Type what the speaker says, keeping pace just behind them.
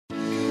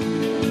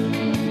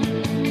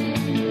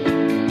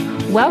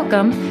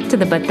Welcome to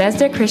the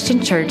Bethesda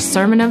Christian Church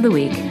Sermon of the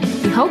Week.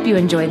 We hope you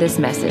enjoy this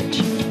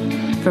message.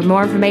 For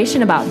more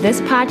information about this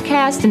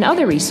podcast and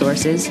other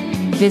resources,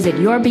 visit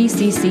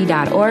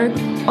yourbcc.org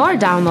or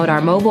download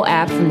our mobile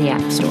app from the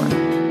App Store.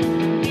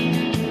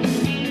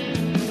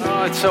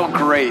 Oh, it's so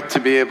great to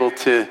be able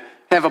to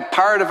have a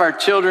part of our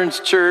children's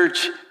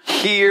church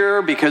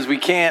here because we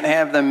can't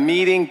have them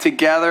meeting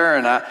together,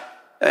 and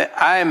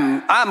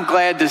I'm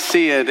glad to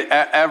see it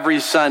every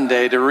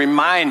Sunday to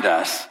remind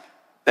us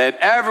that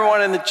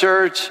everyone in the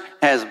church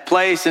has a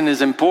place and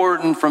is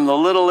important, from the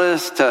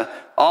littlest to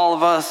all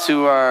of us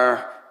who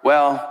are,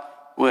 well,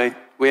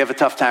 we have a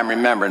tough time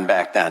remembering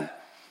back then.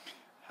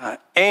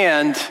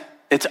 And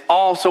it's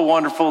also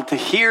wonderful to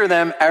hear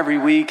them every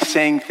week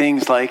saying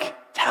things like,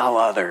 tell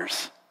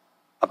others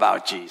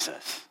about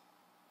Jesus.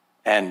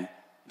 And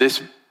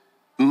this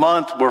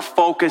month we're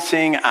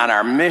focusing on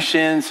our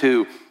missions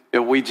who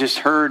we just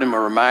heard and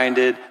were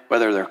reminded,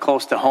 whether they're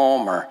close to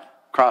home or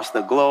across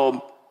the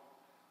globe,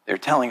 they're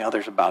telling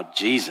others about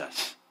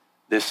Jesus.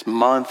 This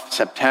month,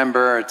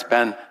 September, it's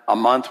been a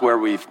month where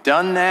we've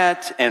done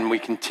that, and we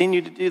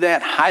continue to do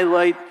that,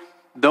 highlight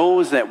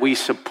those that we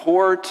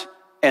support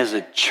as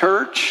a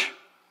church.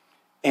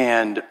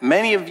 And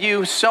many of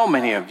you, so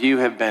many of you,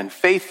 have been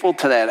faithful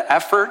to that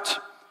effort,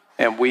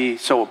 and we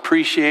so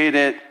appreciate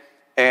it,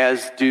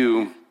 as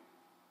do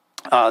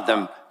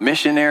the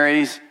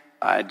missionaries.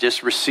 I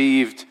just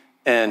received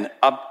an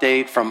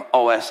update from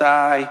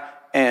OSI,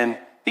 and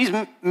these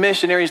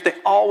missionaries, they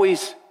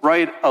always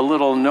write a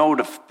little note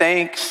of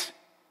thanks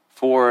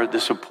for the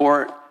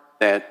support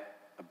that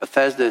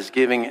Bethesda is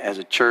giving as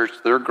a church.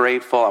 They're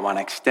grateful. I want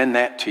to extend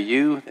that to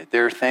you, that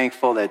they're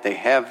thankful that they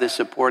have this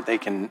support.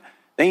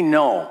 They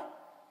know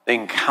they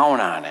can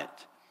count on it.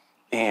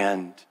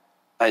 And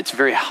it's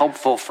very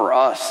helpful for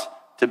us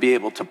to be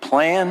able to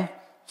plan.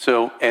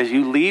 So as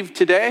you leave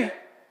today,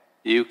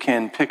 you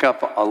can pick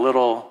up a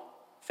little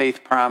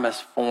faith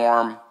promise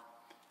form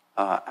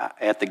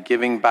at the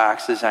giving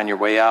boxes on your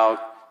way out.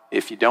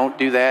 If you don't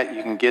do that,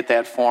 you can get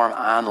that form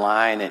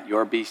online at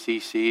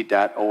yourbcc.org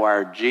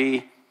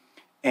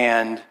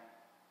and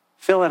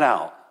fill it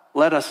out.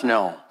 Let us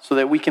know so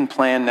that we can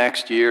plan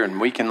next year,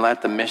 and we can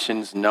let the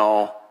missions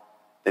know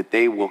that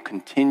they will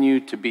continue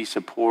to be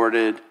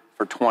supported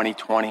for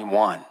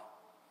 2021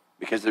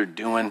 because they're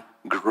doing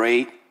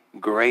great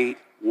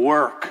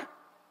work,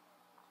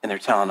 and they're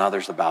telling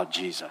others about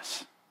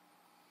Jesus.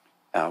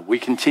 We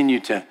continue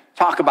to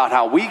talk about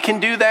how we can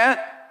do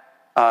that.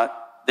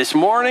 This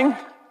morning,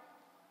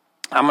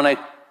 I'm going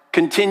to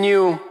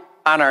continue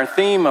on our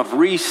theme of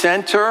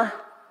recenter,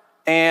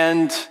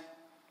 and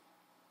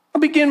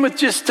I'll begin with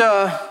just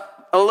a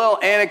little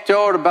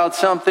anecdote about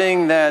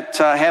something that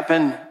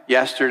happened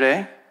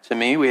yesterday to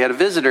me. We had a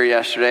visitor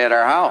yesterday at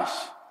our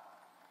house.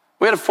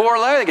 We had a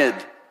four-legged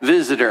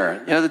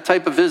visitor, the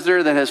type of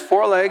visitor that has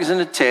four legs and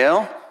a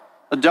tail,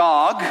 a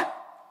dog,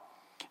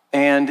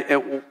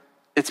 and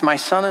it's my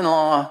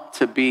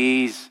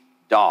son-in-law-to-be's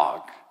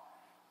dog.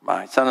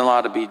 My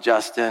son-in-law-to-be,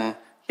 Justin,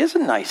 he has a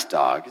nice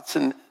dog. It's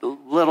a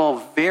little,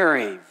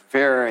 very,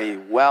 very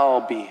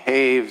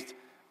well-behaved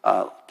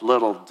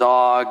little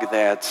dog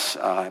that's,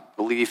 I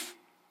believe,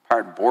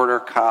 part border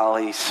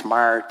collie,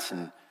 smart,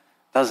 and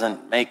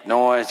doesn't make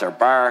noise or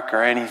bark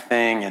or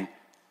anything. And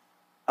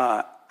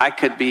I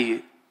could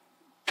be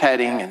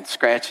petting and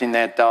scratching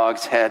that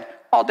dog's head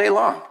all day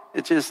long.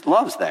 It just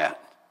loves that.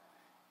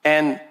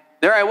 And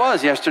there I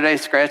was yesterday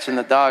scratching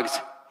the dog's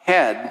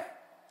head,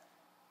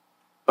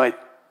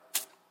 but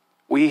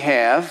we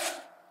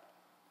have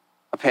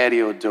a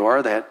patio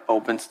door that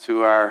opens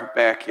to our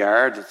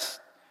backyard.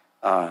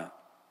 Our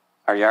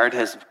yard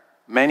has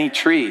many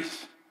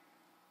trees,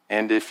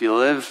 and if you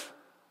live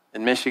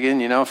in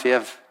Michigan, if you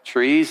have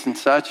trees and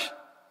such,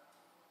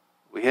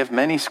 we have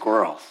many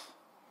squirrels.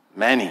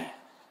 Many.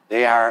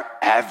 They are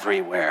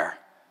everywhere.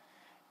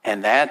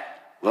 And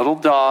that little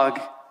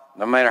dog,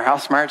 no matter how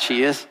smart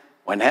she is,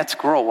 when that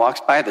squirrel walks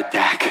by the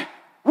deck,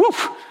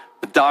 woof,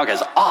 the dog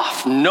is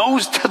off,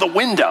 nose to the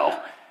window,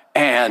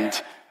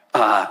 and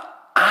on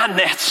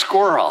that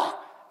squirrel.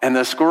 And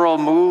the squirrel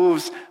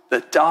moves,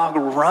 the dog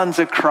runs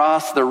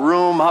across the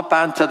room up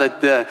onto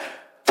the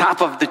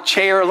top of the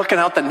chair, looking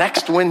out the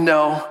next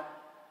window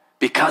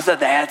because of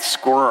that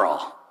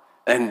squirrel.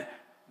 And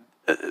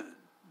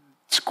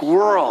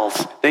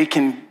squirrels, they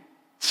can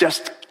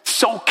just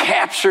so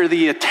capture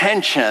the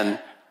attention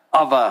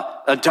of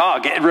a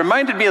dog. It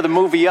reminded me of the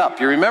movie Up.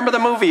 You remember the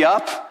movie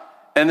Up?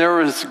 And there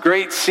was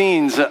great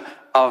scenes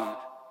of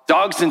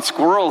dogs and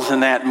squirrels in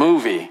that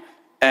movie.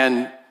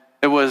 And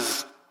it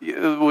was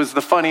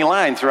the funny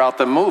line throughout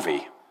the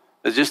movie.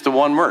 It's just the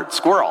one word,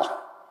 squirrel.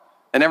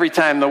 And every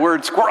time the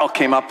word squirrel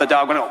came up, the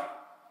dog would go,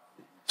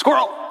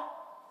 squirrel.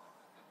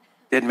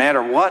 Didn't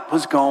matter what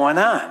was going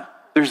on.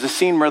 There's a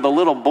scene where the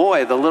little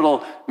boy, the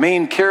little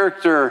main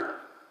character,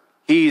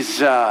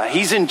 he's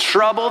in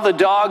trouble. The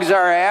dogs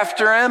are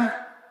after him.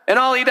 And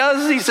all he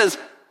does is he says,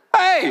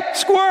 hey,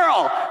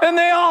 squirrel. And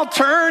they all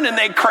turn and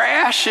they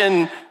crash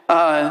and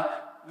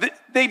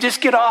they just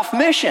get off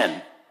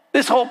mission.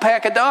 this whole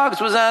pack of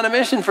dogs was on a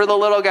mission for the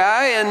little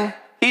guy, and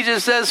he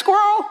just says,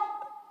 squirrel,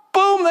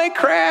 boom, they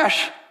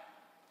crash.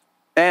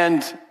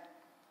 And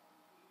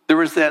there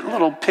was that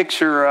little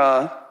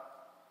picture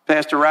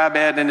Pastor Rob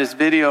had in his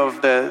video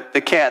of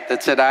the cat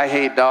that said, I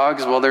hate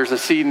dogs. Well, there's a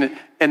scene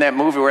in that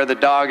movie where the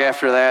dog,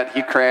 after that,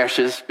 he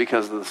crashes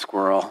because of the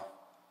squirrel.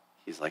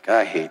 He's like,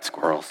 I hate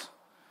squirrels.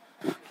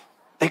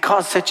 They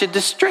cause such a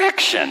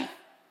distraction.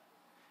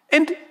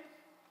 And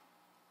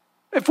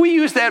if we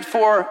use that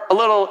for a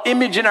little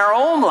image in our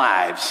own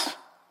lives,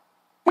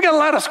 we got a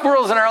lot of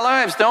squirrels in our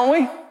lives, don't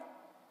we?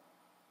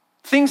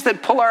 Things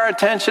that pull our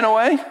attention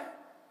away,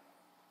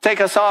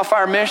 take us off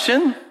our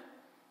mission,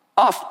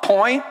 off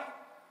point.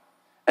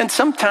 And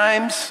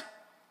sometimes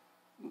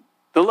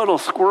the little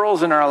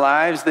squirrels in our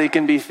lives, they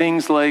can be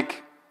things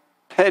like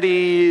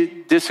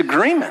petty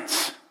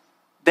disagreements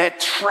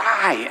that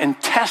try and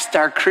test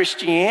our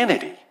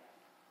Christianity.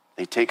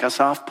 They take us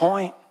off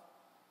point.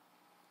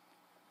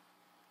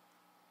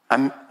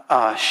 I'm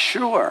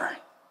sure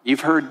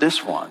you've heard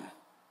this one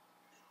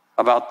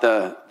about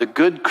the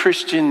good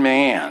Christian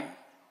man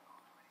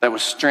that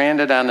was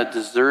stranded on a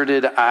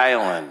deserted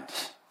island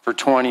for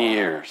 20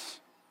 years.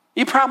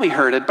 You probably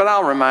heard it, but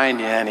I'll remind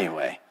you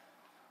anyway.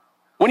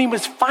 When he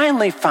was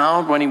finally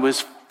found, when he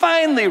was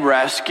finally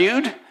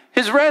rescued,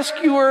 his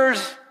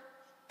rescuers,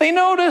 they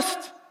noticed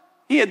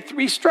he had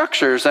 3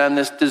 structures on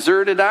this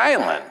deserted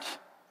island.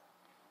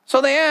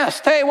 So they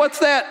asked, hey, what's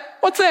that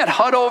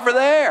hut over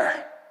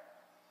there?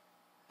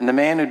 And the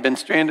man who'd been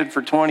stranded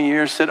for 20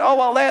 years said, oh,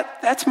 well,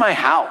 that's my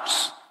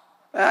house.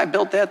 I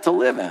built that to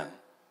live in.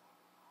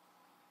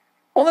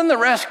 Well, then the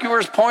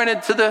rescuers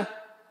pointed to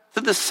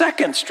the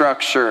second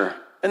structure,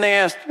 and they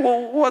asked,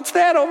 well, what's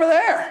that over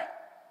there?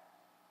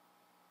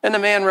 And the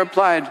man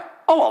replied,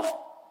 oh,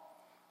 well,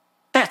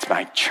 that's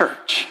my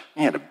church.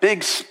 He had a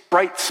big,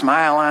 bright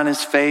smile on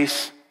his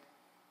face.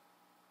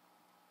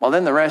 Well,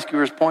 then the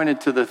rescuers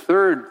pointed to the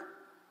third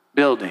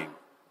building.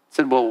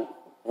 Said, well,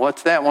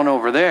 what's that one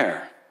over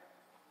there?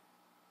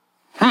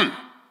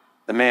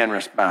 The man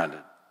responded,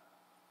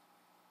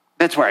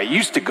 that's where I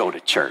used to go to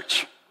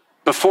church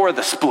before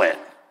the split.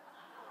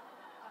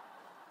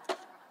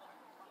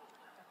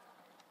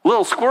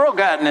 Little squirrel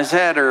got in his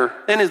head or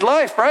in his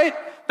life, right?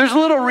 There's a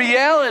little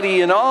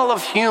reality in all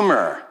of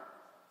humor.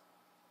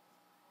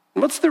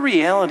 What's the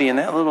reality in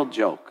that little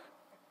joke?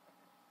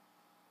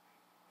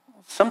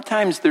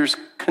 Sometimes there's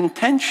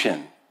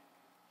contention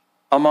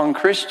among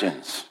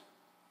Christians.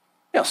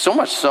 So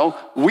much so,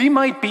 we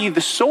might be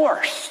the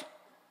source.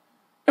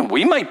 And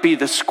we might be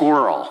the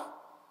squirrel.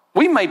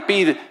 We might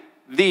be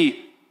the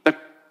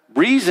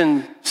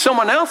reason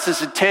someone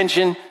else's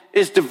attention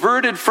is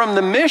diverted from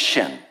the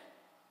mission.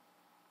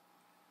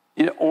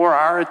 Or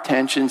our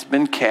attention's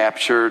been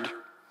captured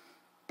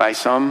by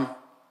some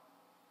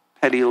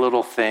petty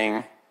little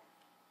thing,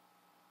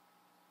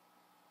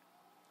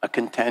 a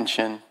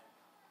contention,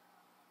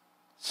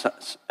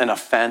 an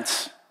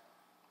offense,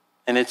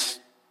 and it's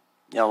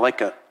like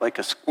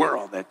a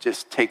squirrel that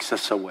just takes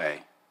us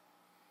away.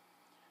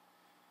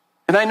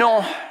 And I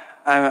know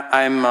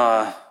I'm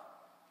going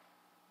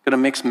to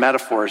mix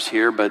metaphors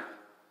here, but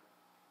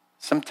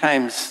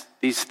sometimes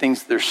these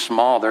things, they're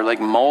small. They're like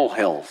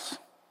molehills.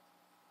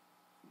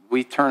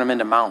 We turn them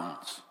into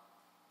mountains.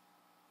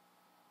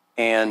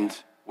 And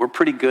we're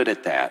pretty good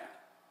at that.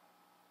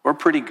 We're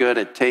pretty good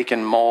at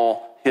taking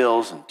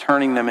molehills and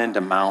turning them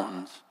into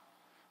mountains.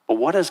 But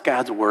what does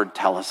God's word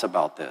tell us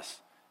about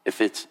this?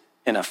 If it's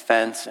an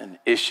offense, an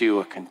issue,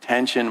 a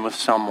contention with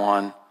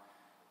someone,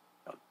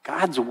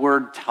 God's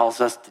word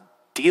tells us to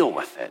deal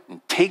with it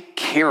and take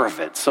care of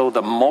it. So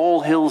the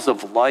molehills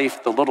of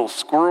life, the little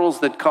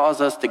squirrels that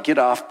cause us to get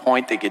off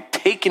point, they get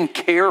taken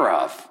care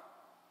of.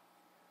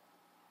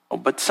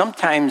 But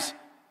sometimes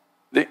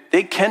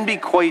they can be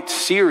quite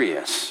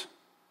serious.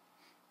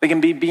 They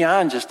can be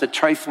beyond just a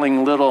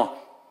trifling little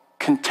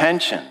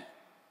contention.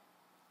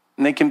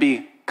 And they can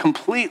be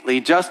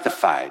completely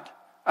justified.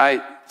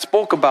 I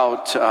spoke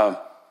about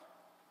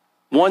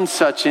one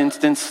such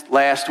instance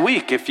last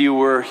week. If you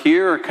were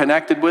here or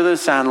connected with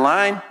us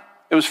online,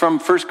 it was from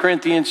 1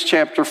 Corinthians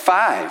chapter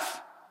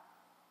 5.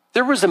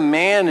 There was a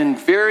man in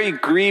very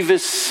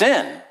grievous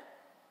sin.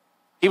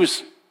 He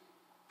was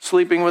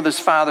sleeping with his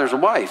father's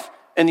wife.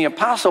 And the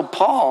Apostle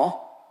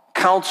Paul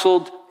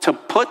counseled to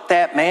put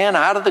that man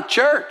out of the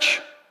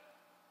church.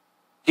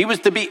 He was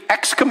to be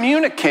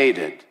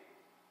excommunicated,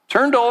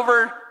 turned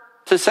over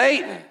to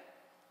Satan.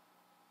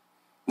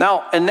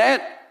 Now, in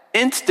that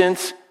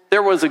instance,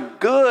 there was a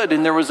good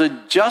and there was a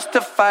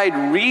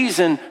justified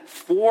reason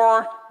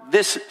for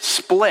this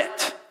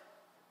split.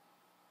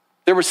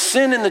 There was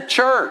sin in the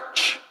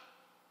church.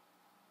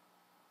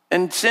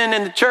 And sin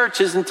in the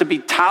church isn't to be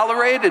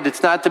tolerated.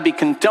 It's not to be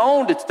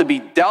condoned. It's to be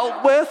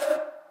dealt with.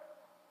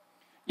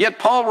 Yet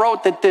Paul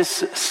wrote that this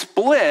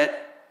split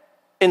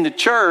in the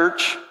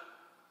church,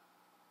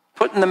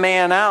 putting the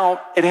man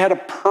out, it had a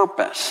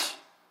purpose.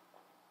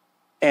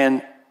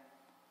 And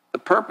the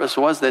purpose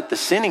was that the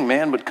sinning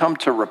man would come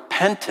to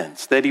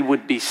repentance, that he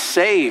would be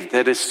saved,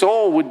 that his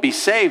soul would be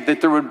saved, that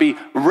there would be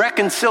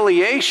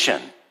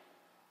reconciliation.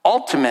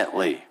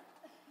 ultimately.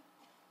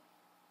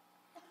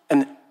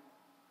 And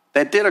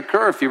that did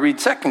occur if you read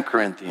 2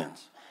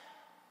 Corinthians.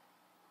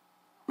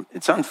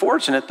 It's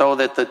unfortunate, though,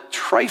 that the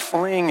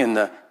trifling and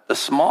the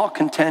small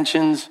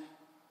contentions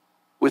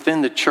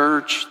within the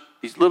church,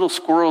 these little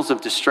squirrels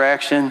of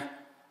distraction,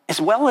 as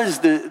well as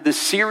the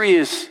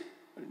serious,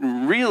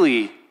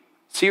 really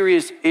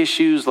serious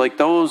issues like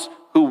those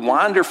who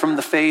wander from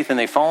the faith and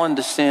they fall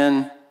into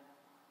sin,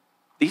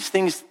 these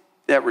things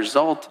that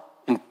result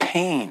in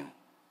pain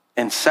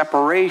and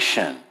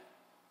separation,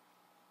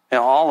 and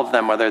all of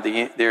them, whether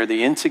they're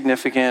the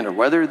insignificant or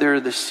whether they're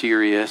the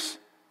serious,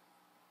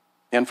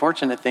 the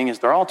unfortunate thing is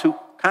they're all too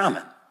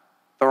common.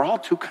 They're all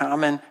too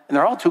common, and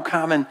they're all too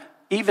common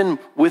even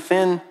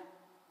within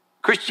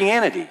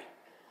Christianity.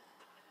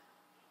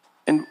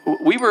 And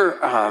we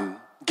were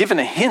given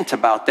a hint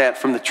about that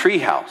from the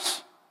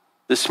treehouse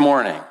this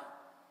morning.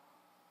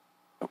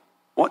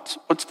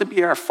 What's to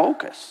be our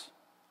focus?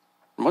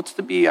 What's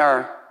to be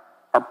our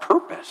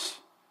purpose?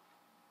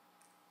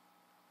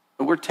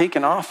 And we're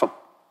taken off of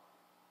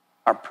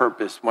our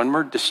purpose when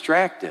we're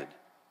distracted.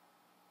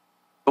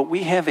 But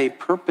we have a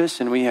purpose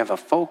and we have a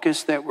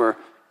focus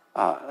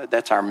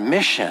that's our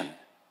mission.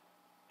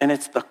 And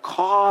it's the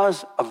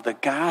cause of the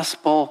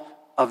gospel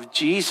of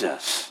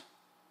Jesus.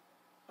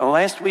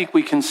 Last week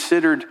we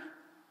considered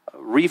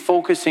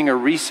refocusing or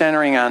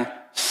recentering on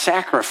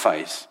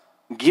sacrifice,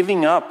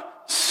 giving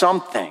up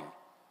something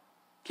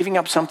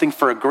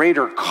for a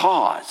greater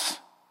cause.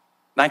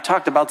 And I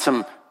talked about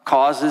some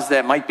causes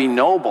that might be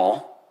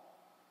noble,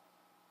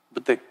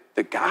 but the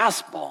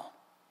gospel,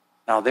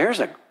 now there's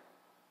a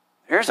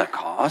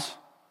cause.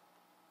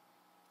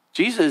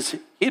 Jesus,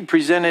 he had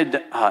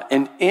presented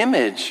an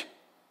image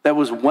that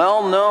was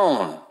well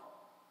known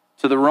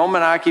to the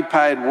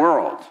Roman-occupied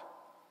world.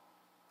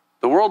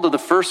 The world of the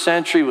first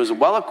century was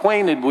well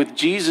acquainted with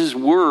Jesus'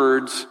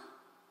 words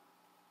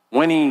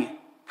when he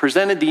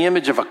presented the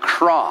image of a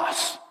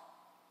cross,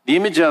 the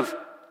image of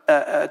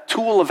a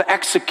tool of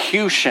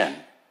execution.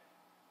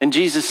 And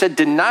Jesus said,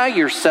 "Deny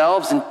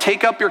yourselves and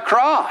take up your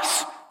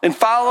cross and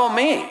follow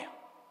me."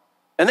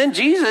 And then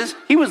Jesus,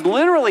 he was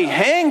literally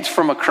hanged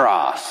from a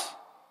cross.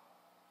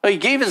 He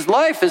gave his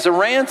life as a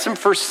ransom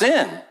for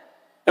sin.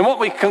 And what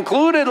we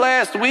concluded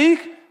last week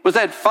was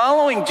that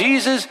following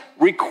Jesus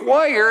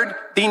required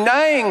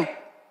denying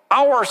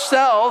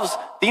ourselves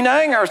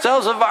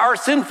of our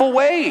sinful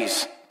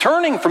ways,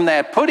 turning from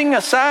that, putting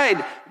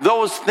aside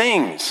those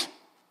things.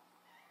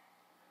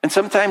 And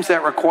sometimes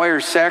that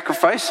requires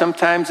sacrifice.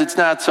 Sometimes it's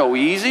not so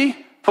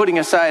easy, putting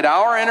aside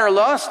our inner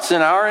lusts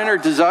and our inner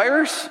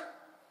desires.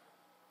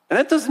 And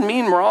that doesn't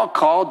mean we're all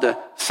called to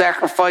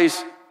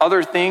sacrifice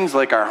other things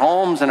like our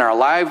homes and our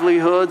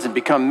livelihoods and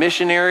become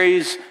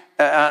missionaries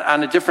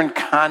on a different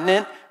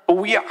continent. But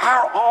we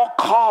are all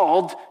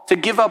called to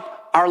give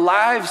up our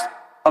lives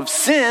of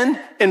sin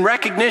in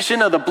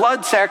recognition of the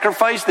blood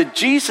sacrifice that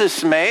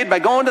Jesus made by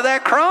going to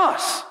that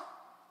cross.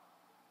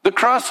 The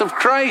cross of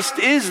Christ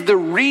is the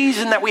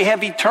reason that we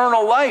have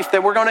eternal life,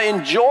 that we're going to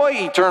enjoy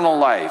eternal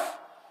life.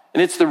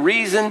 And it's the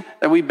reason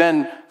that we've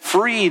been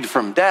freed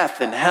from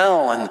death and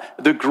hell and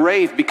the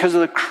grave because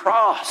of the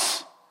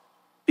cross.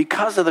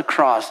 Because of the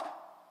cross,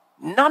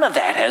 none of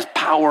that has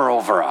power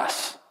over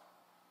us.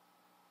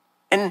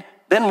 And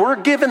then we're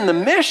given the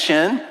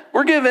mission,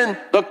 we're given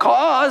the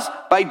cause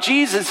by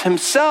Jesus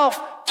himself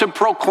to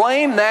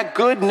proclaim that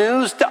good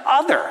news to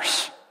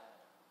others.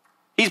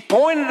 He's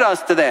pointed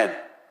us to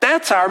that.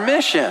 That's our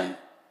mission.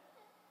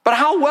 But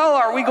how well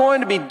are we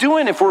going to be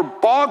doing if we're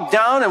bogged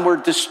down and we're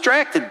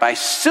distracted by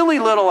silly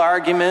little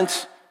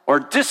arguments or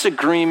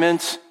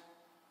disagreements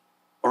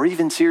or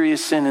even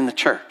serious sin in the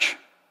church?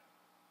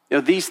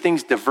 These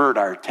things divert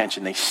our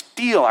attention. They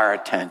steal our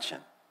attention.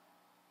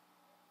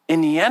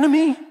 And the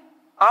enemy,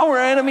 our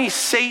enemy,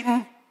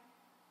 Satan,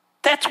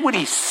 that's what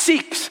he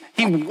seeks.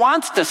 He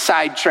wants to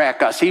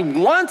sidetrack us. He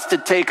wants to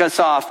take us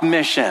off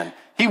mission.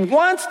 He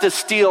wants to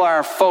steal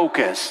our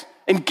focus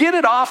and get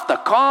it off the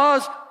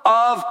cause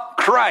of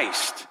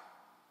Christ.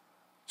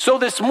 So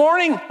this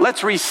morning,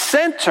 let's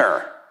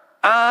recenter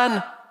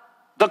on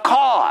the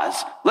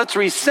cause. Let's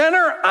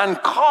recenter on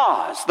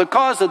cause, the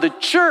cause of the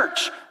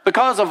church, the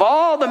cause of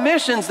all the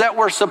missions that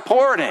we're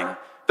supporting,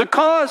 the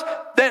cause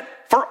that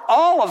for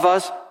all of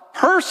us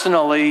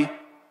personally,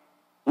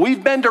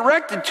 we've been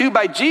directed to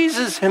by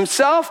Jesus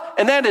himself,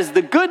 and that is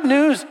the good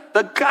news,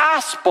 the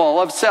gospel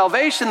of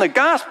salvation, the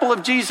gospel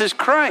of Jesus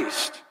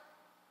Christ.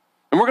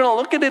 And we're going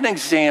to look at an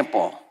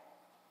example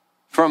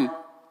from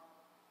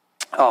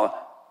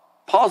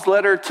Paul's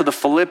letter to the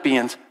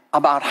Philippians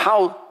about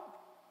how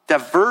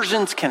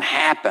diversions can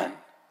happen.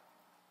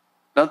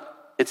 Now,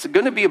 it's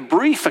going to be a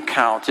brief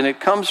account, and it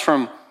comes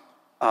from,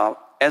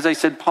 as I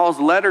said, Paul's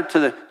letter to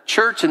the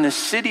church in the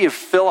city of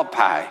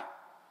Philippi.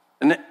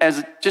 And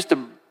as just a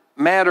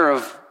matter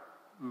of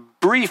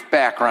brief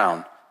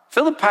background,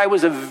 Philippi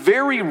was a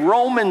very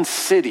Roman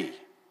city.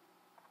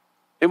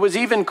 It was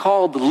even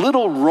called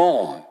Little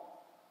Rome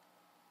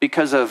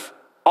because of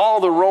all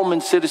the Roman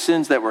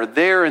citizens that were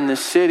there in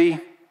this city.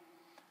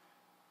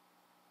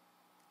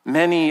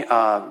 many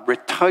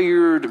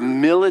retired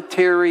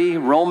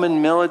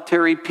Roman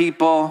military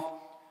people.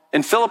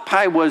 And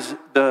Philippi was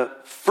the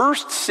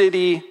first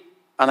city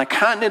on the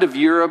continent of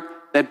Europe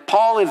that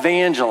Paul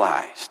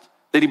evangelized,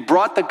 that he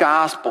brought the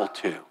gospel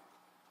to.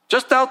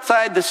 Just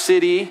outside the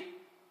city,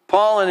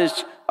 Paul and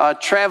his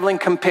traveling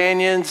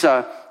companions,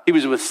 he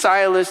was with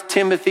Silas,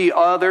 Timothy,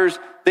 others.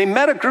 They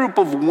met a group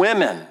of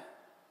women.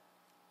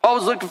 Paul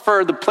was looking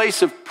for the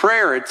place of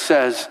prayer, it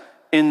says,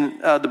 in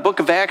the book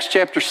of Acts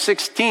chapter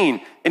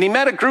 16. And he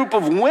met a group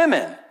of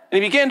women, and he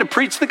began to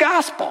preach the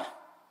gospel.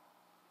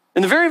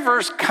 And the very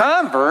first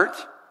convert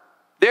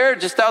there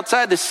just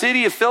outside the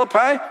city of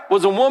Philippi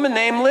was a woman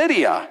named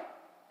Lydia.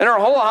 And her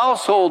whole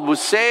household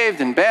was saved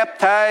and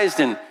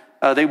baptized, and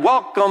they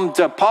welcomed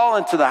Paul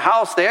into the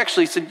house. They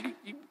actually said,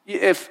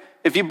 if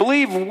you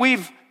believe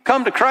we've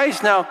come to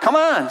Christ now, come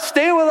on,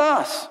 stay with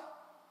us.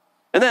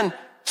 And then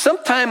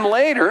sometime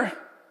later,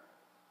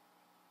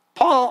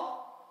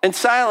 Paul and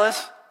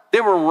Silas,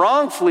 they were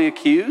wrongfully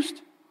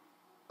accused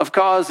of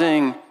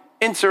causing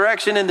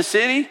insurrection in the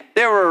city.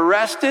 They were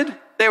arrested.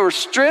 They were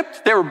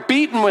stripped. They were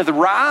beaten with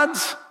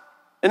rods.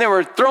 And they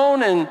were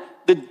thrown in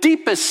the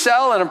deepest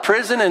cell in a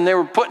prison, and they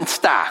were put in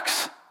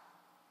stocks.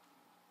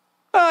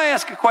 Well, I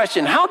ask a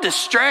question. How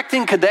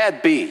distracting could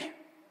that be?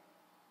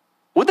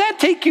 Would that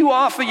take you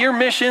off of your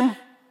mission?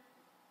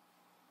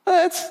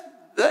 That's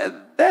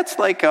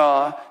like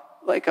a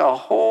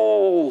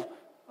whole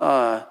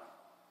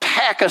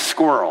pack of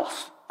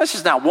squirrels. That's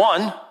just not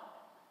one.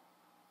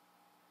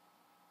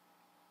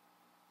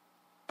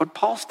 But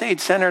Paul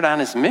stayed centered on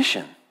his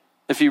mission.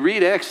 If you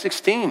read Acts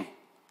 16,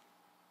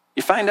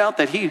 you find out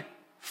that he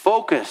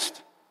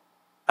focused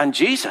on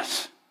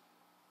Jesus.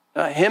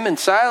 Him and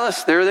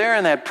Silas, they're there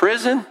in that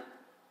prison.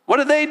 What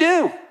did they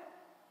do?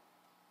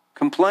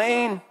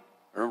 Complain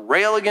or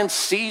rail against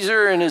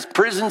Caesar and his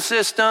prison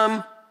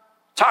system?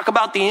 Talk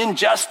about the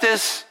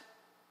injustice?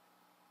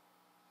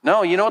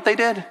 No, you know what they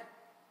did?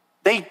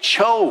 They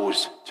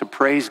chose to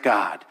praise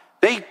God.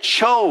 They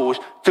chose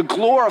to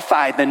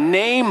glorify the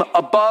name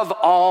above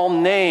all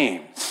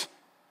names.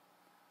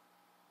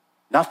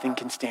 Nothing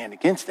can stand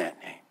against that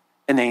name.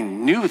 And they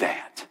knew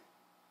that.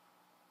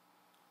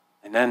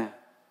 And then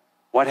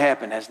what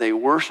happened? As they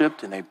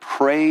worshiped and they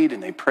prayed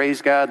and they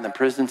praised God in the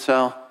prison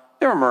cell,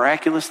 they were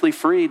miraculously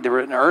freed.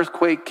 An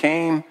earthquake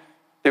came.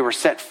 They were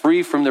set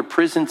free from their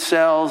prison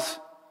cells.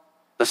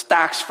 The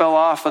stocks fell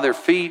off of their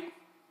feet.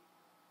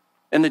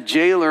 And the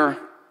jailer,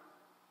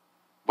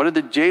 what did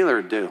the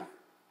jailer do?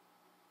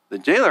 The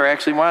jailer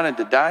actually wanted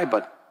to die,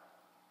 but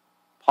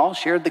Paul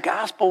shared the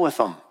gospel with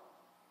them.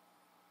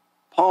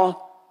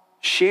 Paul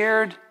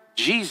shared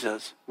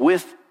Jesus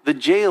with the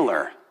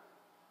jailer.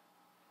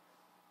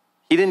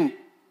 He didn't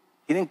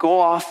go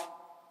off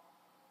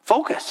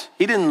focus.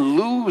 He didn't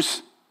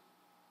lose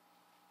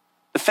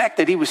the fact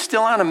that he was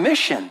still on a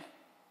mission.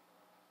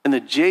 And the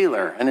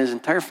jailer and his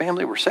entire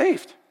family were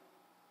saved.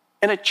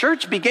 And a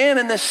church began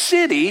in this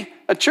city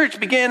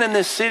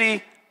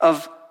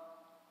of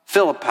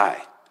Philippi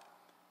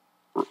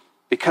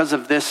because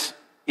of this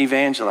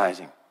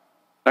evangelizing.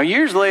 Now,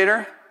 years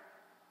later,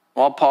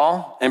 while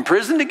Paul,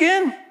 imprisoned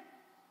again,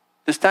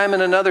 this time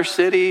in another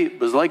city, it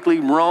was likely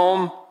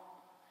Rome,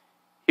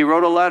 he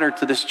wrote a letter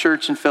to this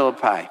church in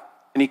Philippi,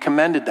 and he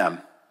commended them.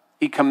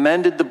 He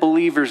commended the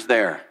believers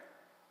there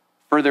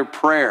for their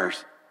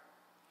prayers.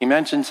 He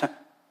mentions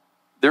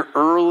their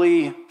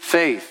early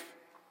faith.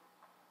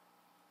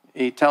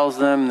 He tells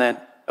them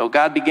that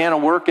God began a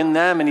work in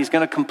them, and he's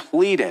going to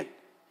complete it.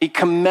 He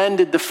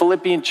commended the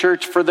Philippian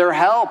church for their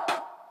help.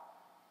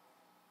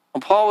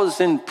 When Paul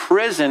was in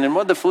prison, and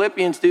what did the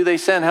Philippians do? They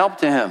sent help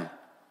to him.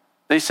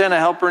 They sent a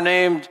helper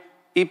named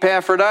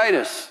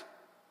Epaphroditus.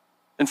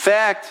 In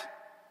fact,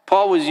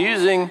 Paul was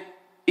using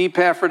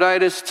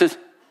Epaphroditus to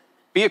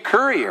be a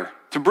courier,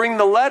 to bring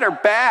the letter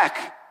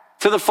back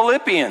to the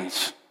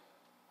Philippians.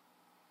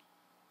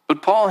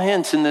 But Paul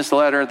hints in this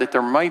letter that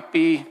there might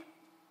be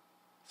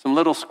some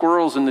little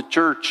squirrels in the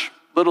church,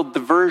 little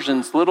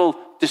diversions, little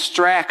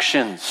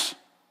distractions.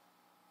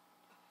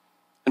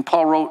 And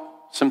Paul wrote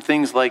some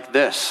things like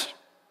this.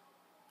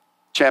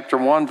 Chapter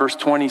 1, verse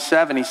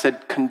 27, he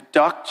said,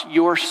 "Conduct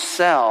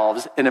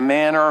yourselves in a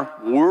manner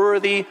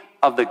worthy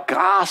of the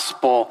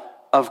gospel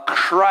of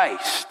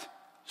Christ.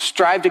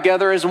 Strive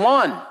together as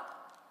one."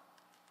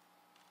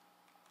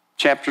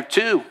 Chapter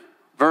 2,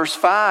 verse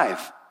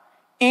 5,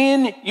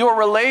 "In your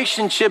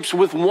relationships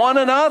with one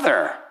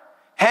another,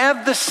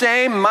 have the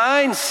same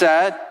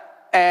mindset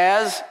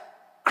as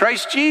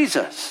Christ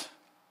Jesus."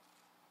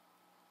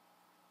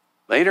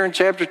 Later in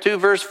chapter 2,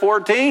 verse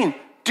 14,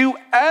 "Do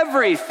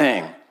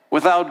everything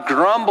without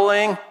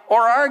grumbling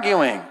or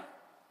arguing."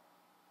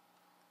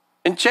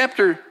 In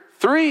chapter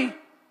 3,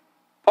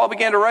 Paul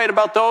began to write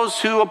about those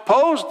who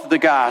opposed the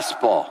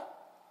gospel.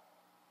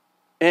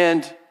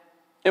 And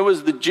it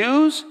was the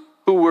Jews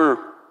who were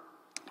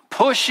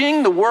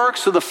pushing the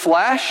works of the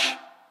flesh.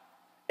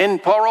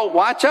 And Paul wrote,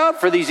 watch out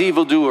for these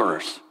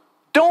evildoers.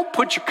 Don't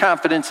put your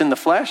confidence in the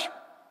flesh.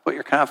 Put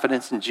your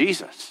confidence in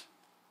Jesus.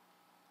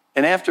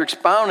 And after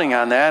expounding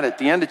on that, at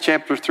the end of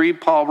chapter 3,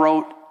 Paul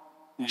wrote,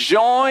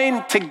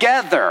 join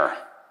together.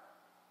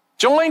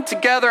 Join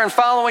together in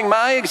following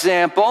my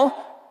example,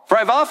 for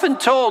I've often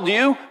told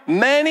you,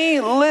 many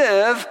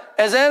live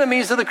as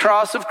enemies of the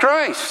cross of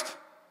Christ.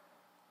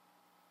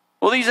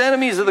 Well, these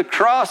enemies of the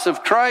cross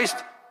of Christ,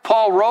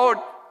 Paul wrote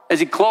as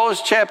he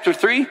closed chapter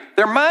 3,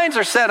 their minds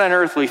are set on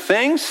earthly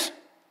things.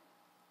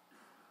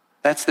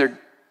 That's their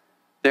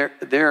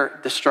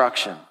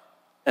destruction.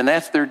 And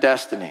that's their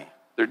destiny.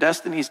 Their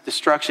destiny is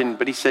destruction.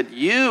 But he said,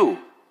 you,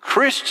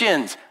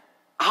 Christians,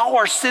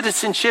 our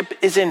citizenship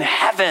is in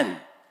heaven,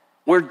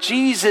 where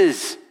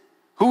Jesus,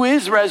 who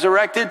is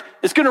resurrected,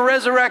 is going to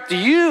resurrect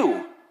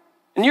you.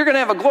 And you're going to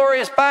have a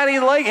glorious body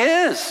like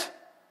his.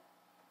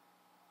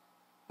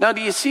 Now,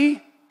 do you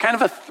see kind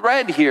of a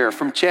thread here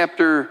from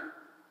chapter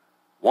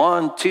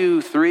 1,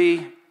 2,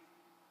 3?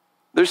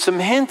 There's some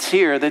hints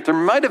here that there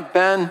might have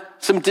been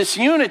some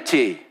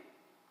disunity.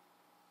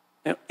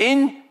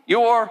 In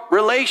your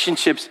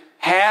relationships,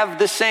 have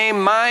the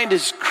same mind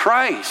as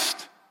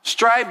Christ.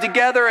 Strive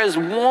together as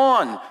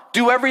one.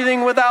 Do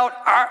everything without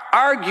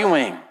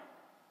arguing.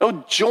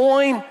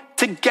 Join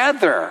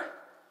together.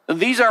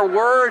 These are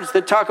words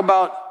that talk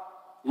about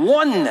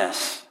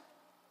oneness.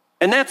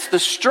 And that's the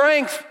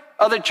strength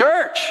of the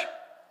church.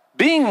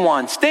 Being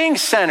one, staying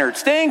centered,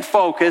 staying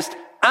focused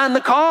on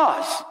the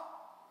cause.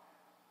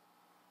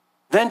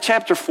 Then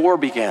chapter 4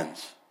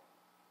 begins.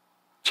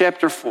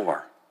 Chapter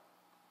 4.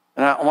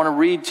 And I want to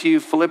read to you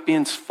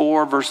Philippians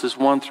 4, verses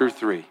 1 through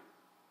 3.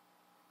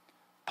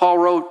 Paul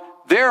wrote,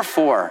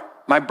 therefore,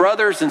 my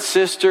brothers and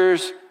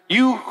sisters,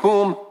 you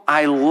whom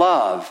I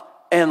love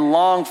and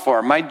long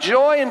for, my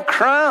joy and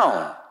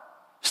crown,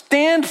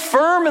 stand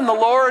firm in the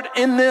Lord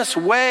in this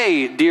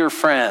way, dear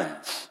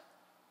friends.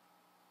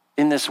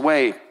 In this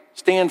way,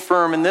 stand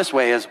firm in this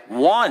way as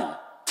one,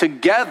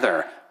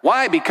 together.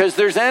 Why? Because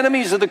there's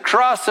enemies of the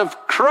cross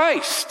of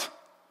Christ.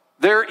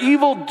 They're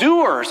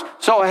evildoers.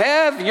 So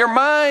have your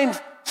mind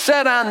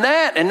set on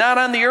that and not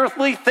on the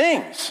earthly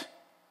things.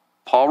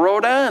 Paul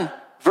wrote on,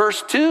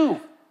 verse 2.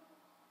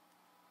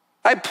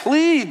 I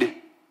plead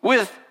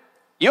with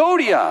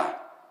Euodia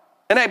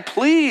and I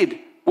plead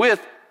with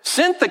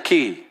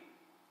Syntyche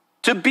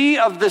to be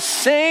of the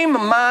same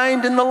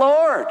mind in the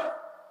Lord.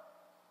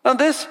 Now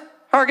this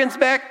harkens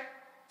back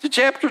to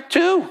chapter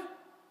 2.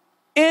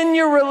 In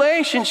your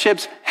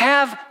relationships,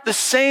 have the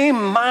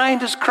same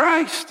mind as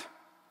Christ.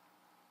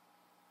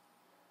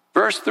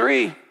 Verse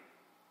 3.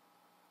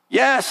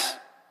 Yes,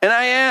 and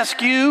I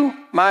ask you,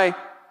 my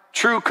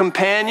true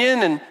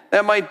companion, and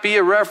that might be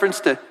a reference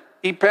to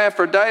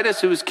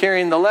Epaphroditus who was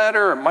carrying the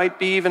letter, or it might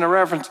be even a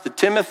reference to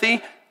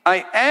Timothy.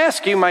 I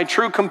ask you, my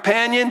true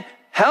companion,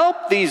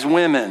 help these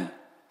women,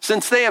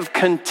 since they have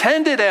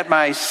contended at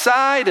my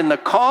side in the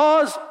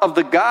cause of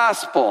the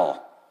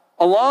gospel,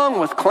 along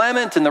with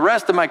Clement and the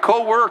rest of my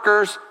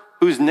co-workers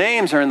whose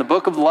names are in the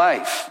book of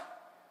life.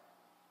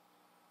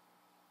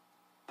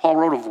 Paul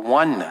wrote of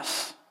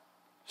oneness,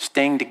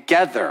 staying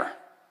together.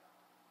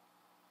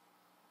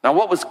 Now,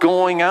 what was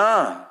going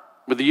on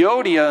with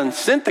Euodia and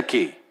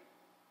Syntyche?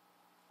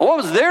 Well, what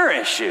was their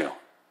issue?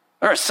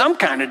 There was some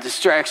kind of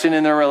distraction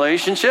in their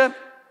relationship.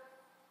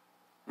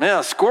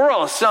 A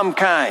squirrel of some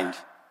kind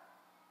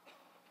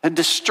had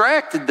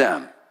distracted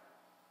them.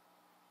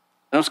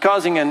 It was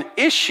causing an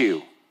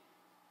issue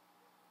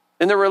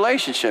in their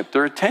relationship.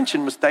 Their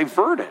attention was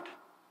diverted.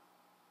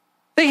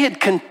 They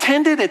had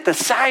contended at the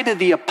side of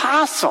the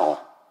apostle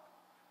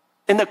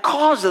in the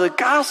cause of the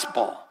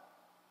gospel.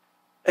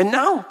 And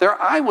now their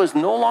eye was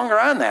no longer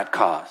on that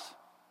cause.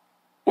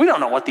 We don't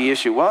know what the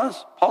issue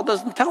was. Paul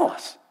doesn't tell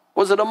us.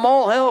 Was it a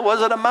molehill?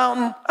 Was it a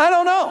mountain? I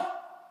don't know.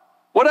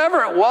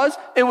 Whatever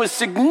it was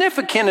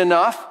significant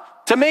enough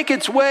to make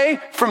its way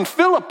from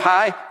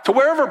Philippi to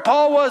wherever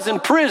Paul was in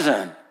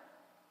prison.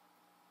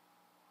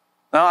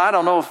 Now, I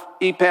don't know if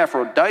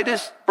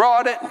Epaphroditus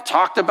brought it and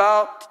talked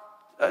about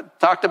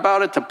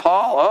it to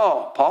Paul.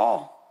 Oh,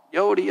 Paul,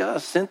 Euodia,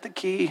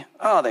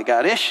 Syntyche, they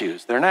got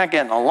issues. They're not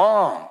getting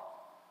along.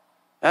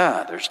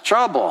 There's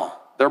trouble.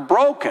 They're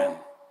broken.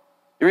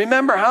 You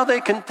remember how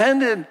they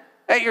contended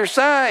at your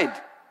side.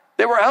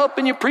 They were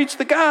helping you preach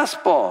the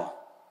gospel.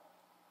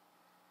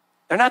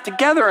 They're not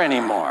together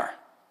anymore.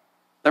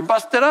 They're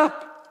busted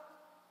up.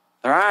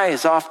 Their eye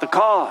is off the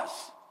cause.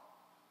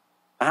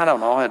 I don't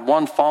know, had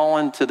one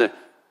fallen to the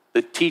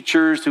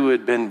teachers who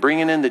had been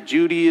bringing in the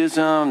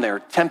Judaism? They were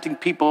tempting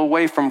people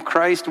away from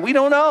Christ. We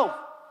don't know.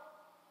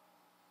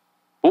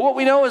 But what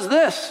we know is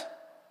this.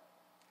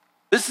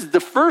 This is the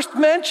first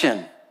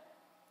mention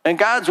in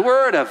God's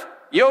word of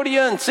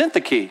Euodia and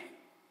Syntyche.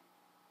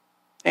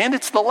 And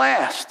it's the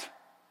last.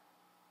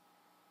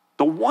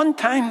 The one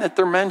time that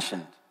they're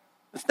mentioned.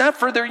 It's not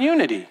for their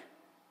unity.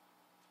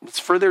 It's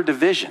for their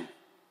division.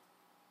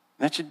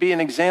 That should be an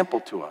example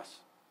to us.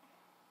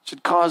 It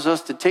should cause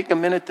us to take a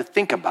minute to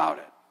think about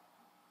it.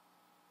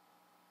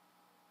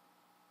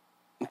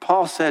 And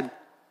Paul said,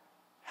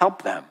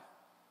 help them.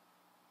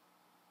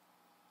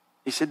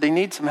 He said they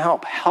need some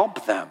help.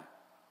 Help them.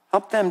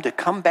 Help them to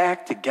come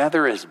back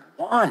together as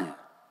one.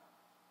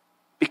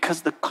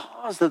 Because the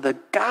cause of the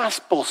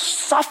gospel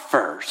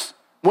suffers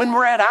when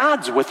we're at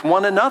odds with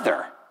one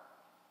another.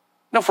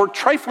 Now, if we're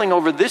trifling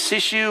over this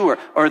issue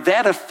or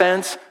that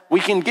offense, we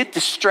can get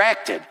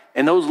distracted.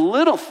 And those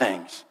little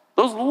things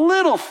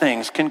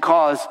can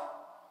cause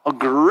a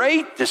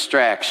great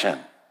distraction.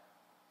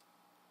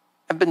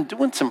 I've been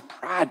doing some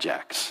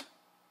projects.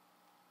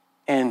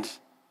 And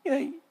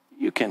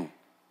you can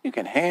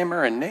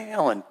hammer and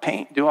nail and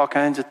paint, do all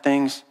kinds of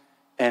things.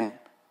 And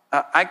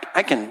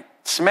I can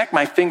smack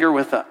my finger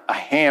with a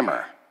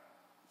hammer.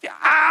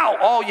 Ow!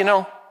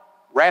 Oh,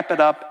 wrap it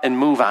up and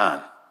move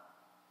on.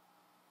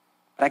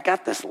 But I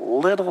got this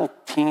little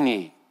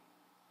teeny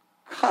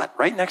cut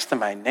right next to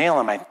my nail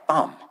on my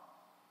thumb.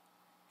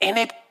 And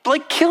it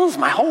kills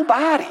my whole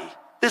body.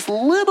 This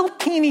little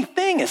teeny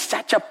thing is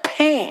such a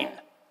pain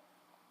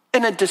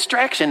and a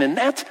distraction. And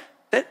that's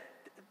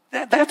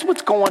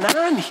what's going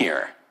on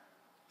here.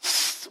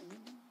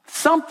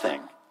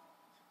 Something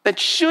that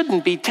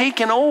shouldn't be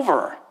taken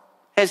over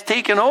has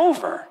taken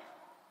over.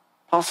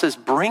 Paul says,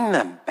 bring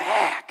them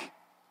back,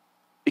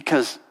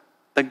 because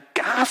the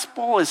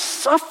gospel is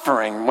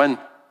suffering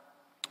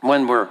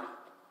when we're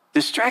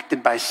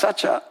distracted by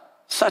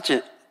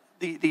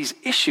these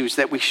issues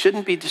that we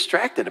shouldn't be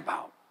distracted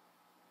about.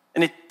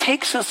 And it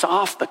takes us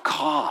off the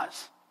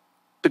cause,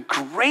 the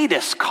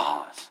greatest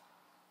cause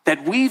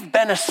that we've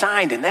been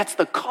assigned, and that's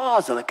the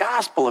cause of the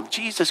gospel of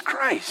Jesus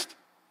Christ.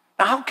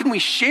 Now, how can we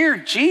share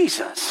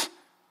Jesus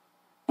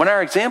when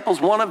our example is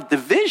one of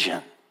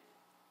division?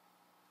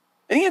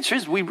 And the answer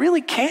is we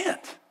really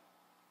can't.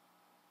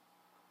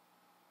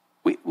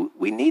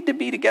 We need to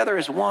be together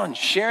as one,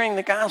 sharing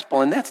the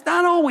gospel, and that's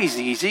not always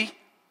easy.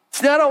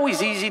 It's not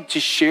always easy to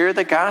share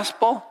the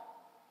gospel.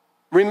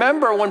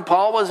 Remember when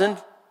Paul was in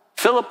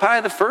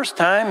Philippi the first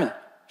time and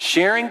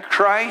sharing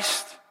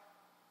Christ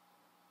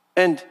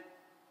and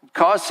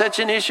caused such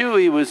an issue,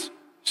 he was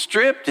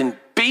stripped and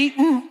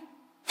beaten,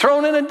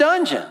 thrown in a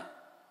dungeon.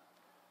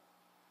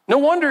 No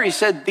wonder he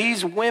said,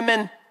 these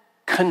women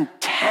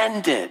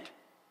contended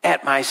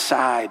at my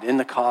side in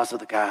the cause of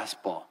the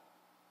gospel.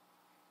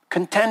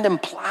 Contend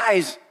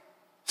implies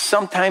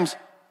sometimes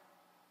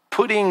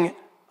putting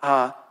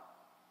a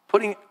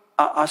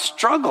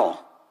struggle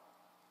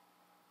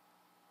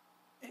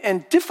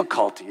and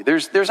difficulty.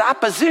 There's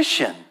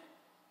opposition.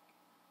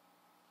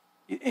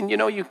 And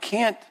you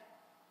can't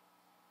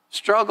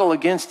struggle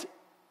against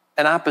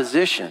an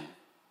opposition.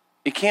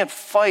 You can't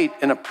fight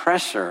an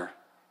oppressor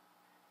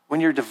when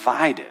you're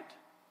divided.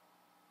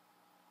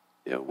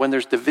 When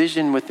there's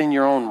division within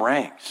your own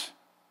ranks.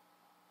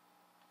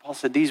 Paul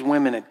said, these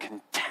women had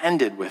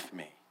contended with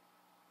me.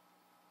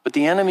 But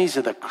the enemies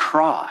of the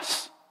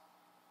cross,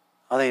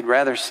 they'd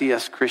rather see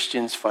us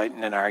Christians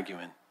fighting and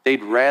arguing.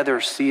 They'd rather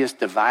see us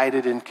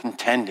divided and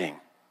contending,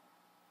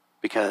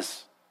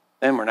 because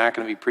then we're not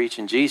going to be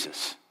preaching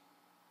Jesus.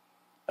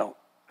 No,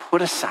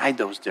 put aside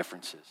those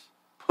differences.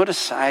 Put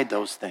aside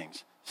those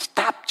things.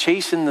 Stop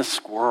chasing the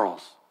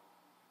squirrels.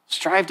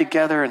 Strive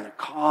together in the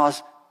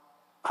cause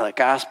of the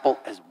gospel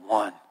as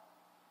one.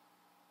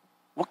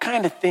 What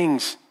kind of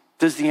things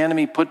does the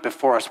enemy put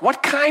before us?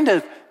 What kind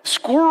of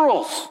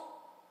squirrels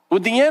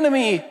would the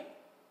enemy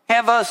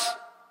have us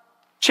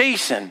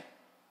chasing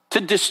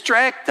to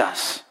distract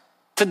us,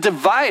 to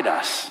divide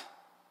us?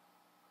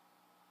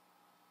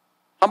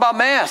 How about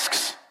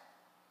masks?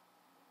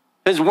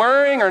 Does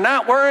wearing or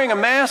not wearing a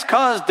mask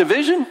cause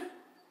division?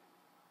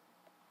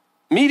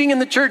 Meeting in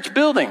the church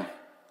building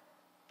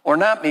or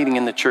not meeting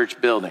in the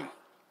church building?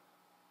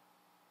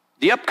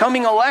 The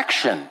upcoming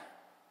election.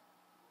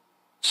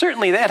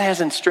 Certainly that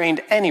hasn't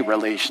strained any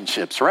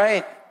relationships,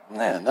 right?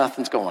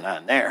 Nothing's going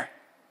on there.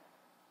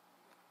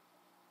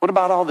 What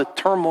about all the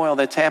turmoil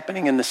that's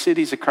happening in the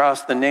cities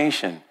across the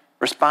nation,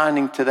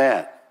 responding to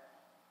that?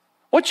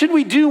 What should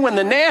we do when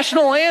the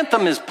national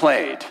anthem is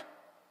played?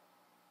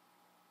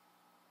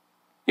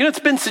 It's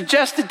been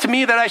suggested to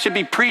me that I should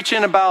be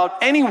preaching about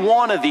any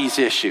one of these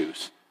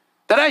issues,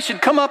 that I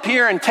should come up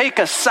here and take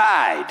a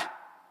side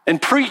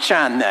and preach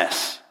on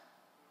this.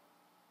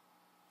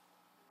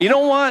 You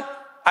know what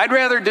I'd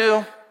rather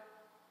do?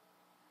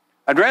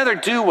 I'd rather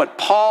do what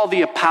Paul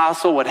the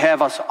Apostle would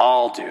have us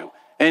all do.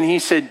 And he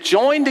said,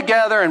 join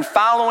together in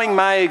following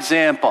my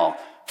example.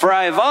 For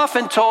I have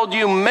often told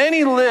you,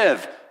 many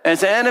live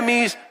as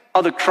enemies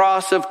of the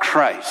cross of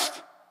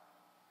Christ.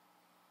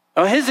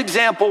 Now, his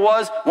example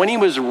was when he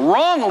was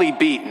wrongly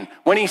beaten,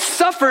 when he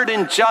suffered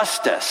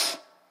injustice,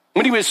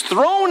 when he was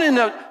thrown in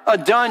a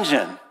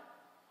dungeon.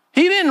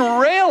 He didn't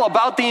rail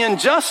about the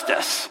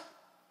injustice.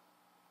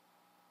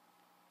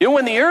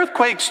 When the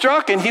earthquake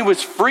struck and he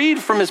was freed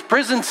from his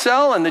prison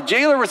cell and the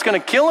jailer was going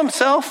to kill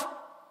himself,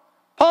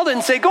 Paul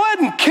didn't say, go ahead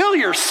and kill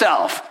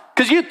yourself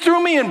because you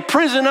threw me in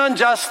prison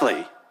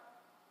unjustly.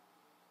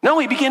 No,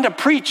 he began to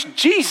preach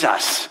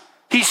Jesus.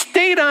 He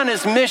stayed on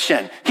his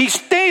mission. He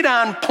stayed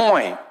on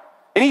point.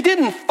 And he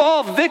didn't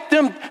fall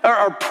victim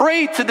or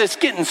prey to this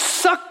getting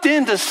sucked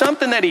into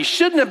something that he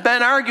shouldn't have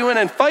been arguing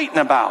and fighting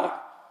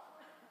about.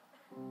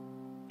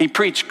 He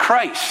preached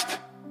Christ.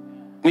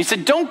 And he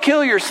said, don't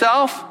kill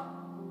yourself.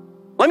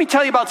 Let me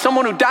tell you about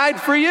someone who died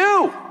for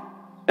you.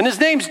 And his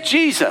name's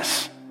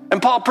Jesus.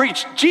 And Paul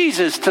preached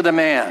Jesus to the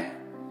man.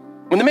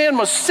 When the man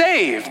was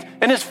saved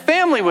and his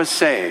family was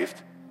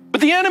saved. But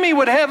the enemy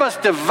would have us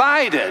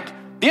divided.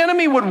 The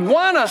enemy would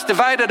want us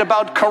divided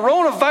about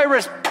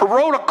coronavirus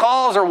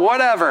protocols or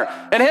whatever,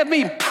 and have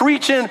me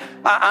preaching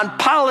on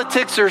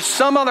politics or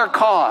some other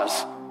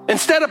cause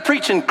instead of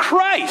preaching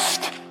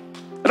Christ.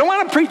 I don't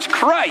want to preach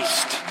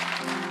Christ.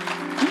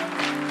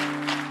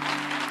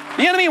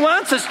 The enemy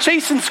wants us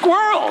chasing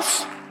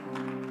squirrels.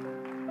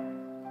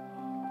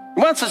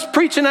 He wants us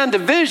preaching on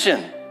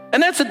division,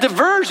 and that's a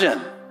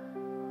diversion.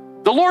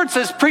 The Lord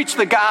says, preach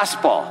the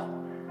gospel.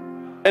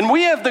 And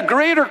we have the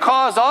greater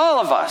cause, all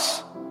of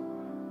us.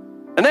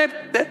 And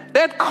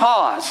that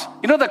cause,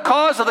 you know, the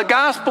cause of the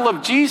gospel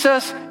of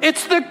Jesus,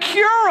 it's the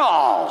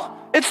cure-all.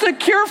 It's the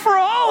cure for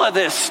all of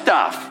this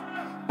stuff.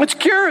 It's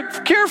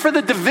cure for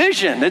the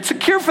division. It's a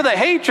cure for the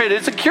hatred.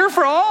 It's a cure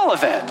for all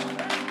of it.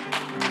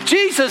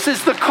 Jesus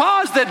is the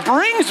cause that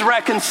brings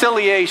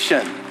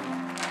reconciliation.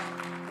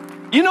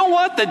 You know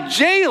what? The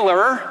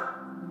jailer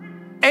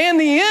and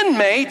the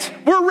inmate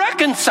were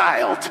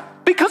reconciled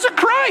because of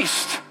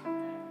Christ.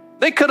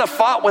 They could have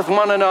fought with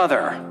one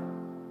another.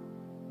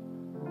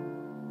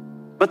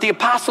 But the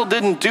apostle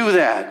didn't do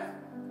that.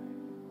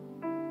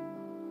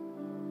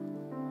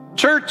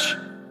 Church,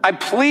 I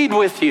plead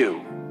with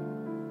you.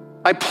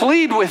 I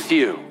plead with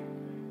you.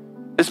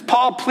 As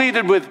Paul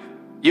pleaded with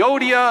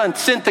Euodia and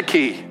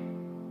Syntyche.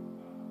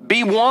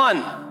 Be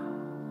one.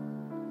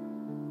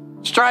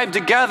 Strive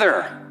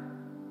together.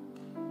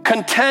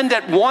 Contend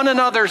at one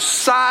another's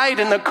side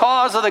in the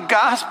cause of the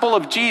gospel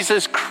of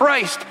Jesus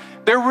Christ.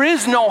 There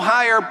is no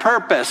higher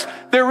purpose.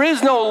 There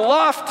is no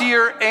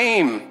loftier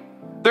aim.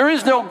 There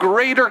is no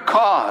greater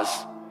cause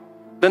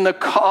than the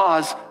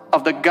cause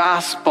of the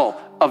gospel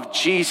of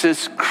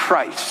Jesus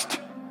Christ.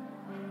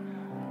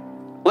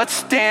 Let's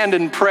stand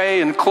and pray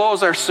and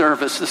close our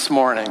service this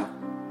morning.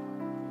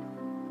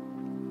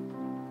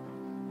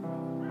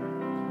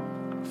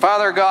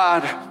 Father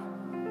God,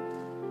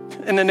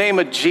 in the name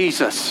of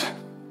Jesus,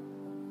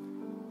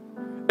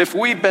 if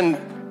we've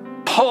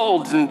been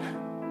pulled and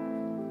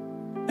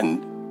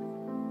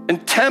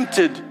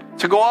tempted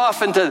to go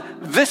off into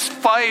this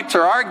fight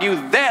or argue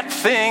that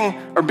thing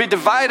or be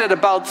divided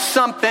about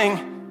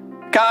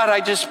something, God, I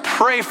just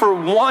pray for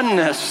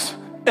oneness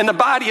in the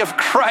body of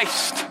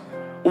Christ.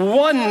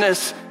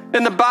 Oneness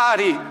in the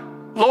body.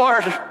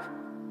 Lord,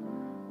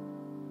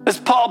 as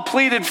Paul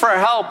pleaded for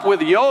help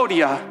with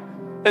Euodia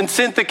and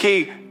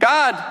Syntyche,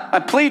 God, I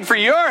plead for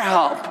your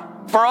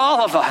help for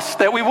all of us,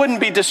 that we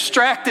wouldn't be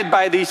distracted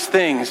by these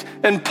things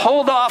and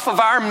pulled off of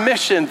our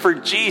mission for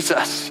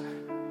Jesus.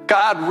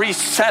 God,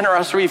 recenter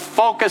us,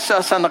 refocus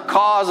us on the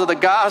cause of the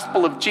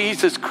gospel of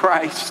Jesus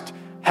Christ.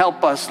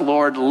 Help us,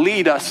 Lord.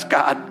 Lead us,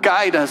 God.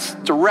 Guide us,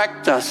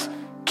 direct us,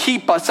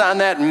 keep us on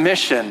that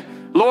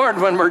mission.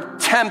 Lord, when we're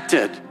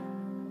tempted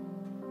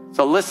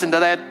to listen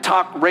to that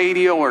talk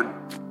radio or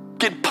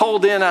get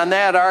pulled in on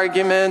that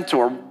argument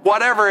or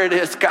whatever it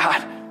is,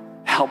 God,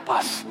 help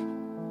us.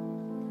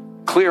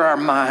 Clear our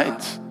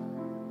minds.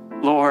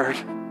 Lord,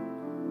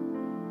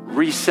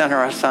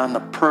 recenter us on the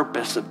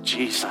purpose of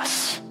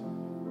Jesus.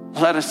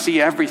 Let us see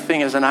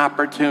everything as an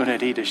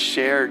opportunity to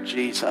share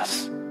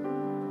Jesus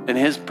and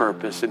his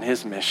purpose and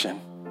his mission.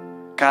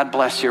 God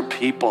bless your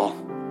people.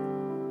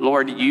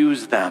 Lord,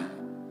 use them.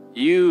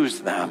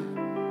 Use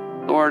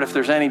them. Lord, if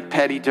there's any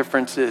petty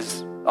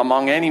differences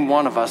among any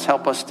one of us,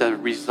 help us to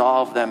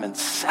resolve them and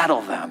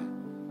settle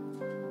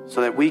them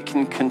so that we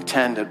can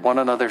contend at one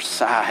another's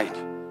side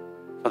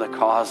for the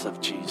cause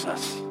of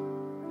Jesus.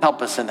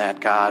 Help us in that,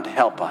 God.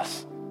 Help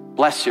us.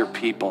 Bless your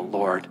people,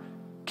 Lord.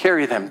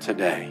 Carry them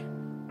today.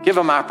 Give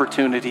them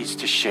opportunities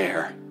to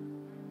share,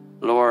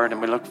 Lord,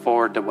 and we look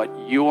forward to what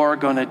you're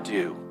going to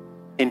do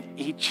in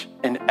each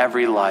and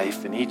every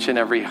life, in each and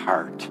every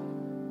heart.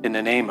 In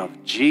the name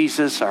of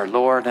Jesus, our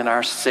Lord and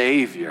our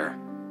Savior,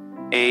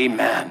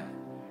 amen.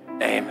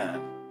 Amen.